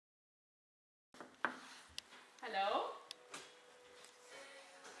Hello?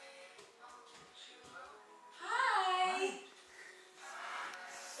 Hi!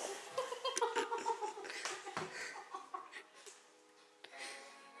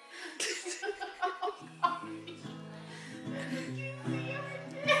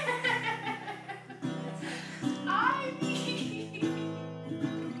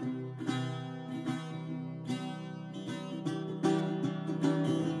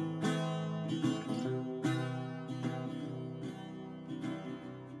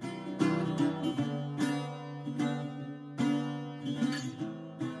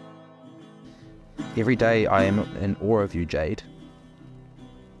 Every day I am in awe of you, Jade.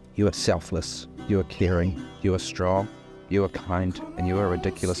 You are selfless, you are caring, you are strong, you are kind, and you are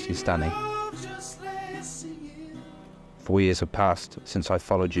ridiculously stunning. 4 years have passed since I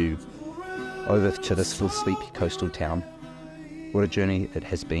followed you over to this little sleepy coastal town. What a journey it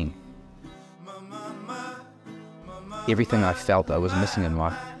has been. Everything I felt I was missing in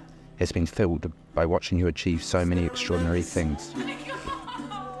life has been filled by watching you achieve so many extraordinary things.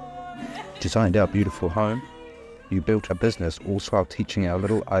 Designed our beautiful home, you built a business all while teaching our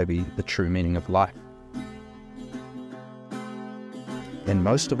little Ivy the true meaning of life. And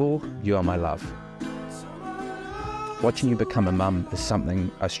most of all, you are my love. Watching you become a mum is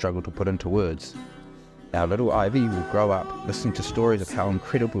something I struggle to put into words. Our little Ivy will grow up listening to stories of how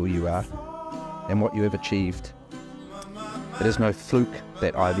incredible you are and what you have achieved. It is no fluke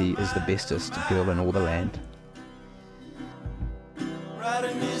that Ivy is the bestest girl in all the land.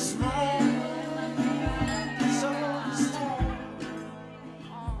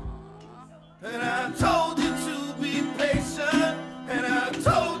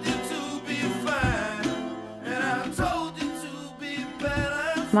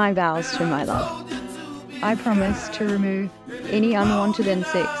 My vows to my love. I promise to remove any unwanted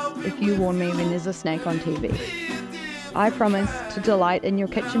insects if you warn me when there's a snake on TV. I promise to delight in your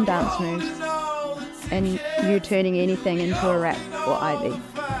kitchen dance moves and you turning anything into a rat or Ivy.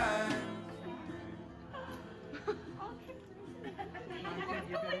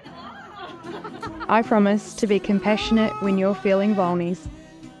 I promise to be compassionate when you're feeling vulnies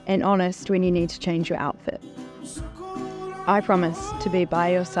and honest when you need to change your outfit. I promise to be by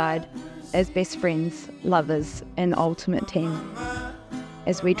your side as best friends, lovers, and ultimate team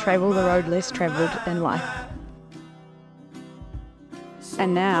as we travel the road less travelled in life.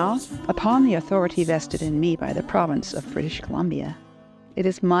 And now, upon the authority vested in me by the province of British Columbia, it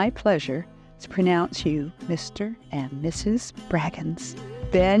is my pleasure to pronounce you Mr. and Mrs. Braggins.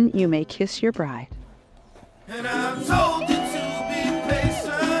 Then you may kiss your bride. And I've told you to be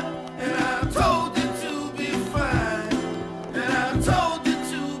patient, and I've told you to be fine, and I've told you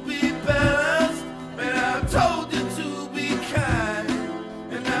to be balanced, and I've told you to be kind,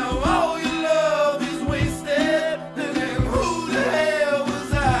 and now all your love is wasted, and then who the hell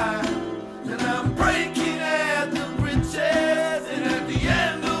was I? And I'm breaking at the bridges, and at the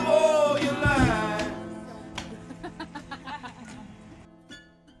end of all your life.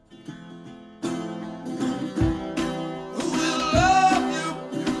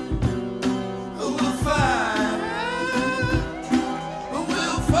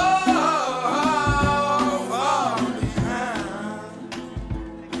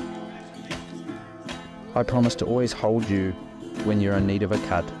 I promise to always hold you when you're in need of a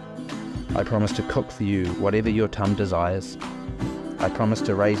cut. I promise to cook for you whatever your tum desires. I promise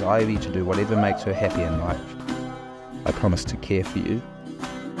to raise Ivy to do whatever makes her happy in life. I promise to care for you.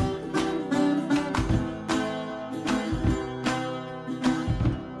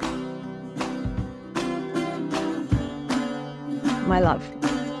 My love,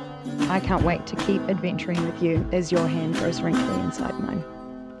 I can't wait to keep adventuring with you as your hand grows wrinkly inside mine.